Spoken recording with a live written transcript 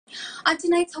On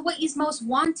tonight's Hawaii's Most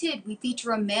Wanted, we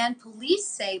feature a man police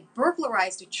say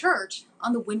burglarized a church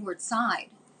on the Windward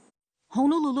side.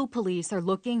 Honolulu police are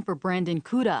looking for Brandon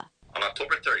Cuda. On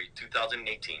October 30,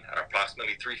 2018, at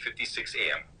approximately 3:56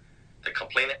 a.m., the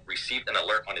complainant received an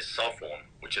alert on his cell phone,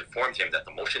 which informed him that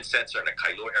the motion sensor in the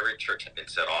Kailua area church had been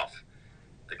set off.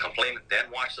 The complainant then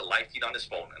watched the live feed on his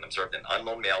phone and observed an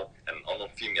unknown male and an unknown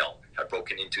female had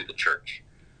broken into the church.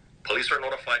 Police were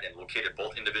notified and located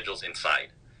both individuals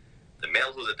inside. The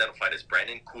male, who was identified as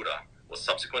Brandon Cuda, was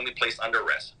subsequently placed under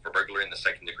arrest for burglary in the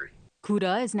second degree.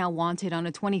 Cuda is now wanted on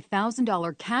a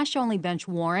 $20,000 cash-only bench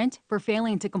warrant for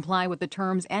failing to comply with the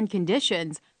terms and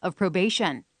conditions of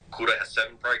probation. Cuda has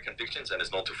 7 prior convictions and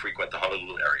is known to frequent the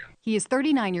Honolulu area. He is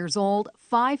 39 years old,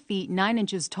 5 feet 9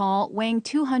 inches tall, weighing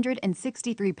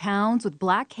 263 pounds, with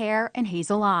black hair and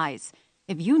hazel eyes.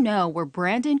 If you know where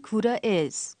Brandon Cuda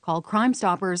is, call Crime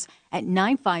Stoppers at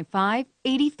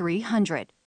 955-8300.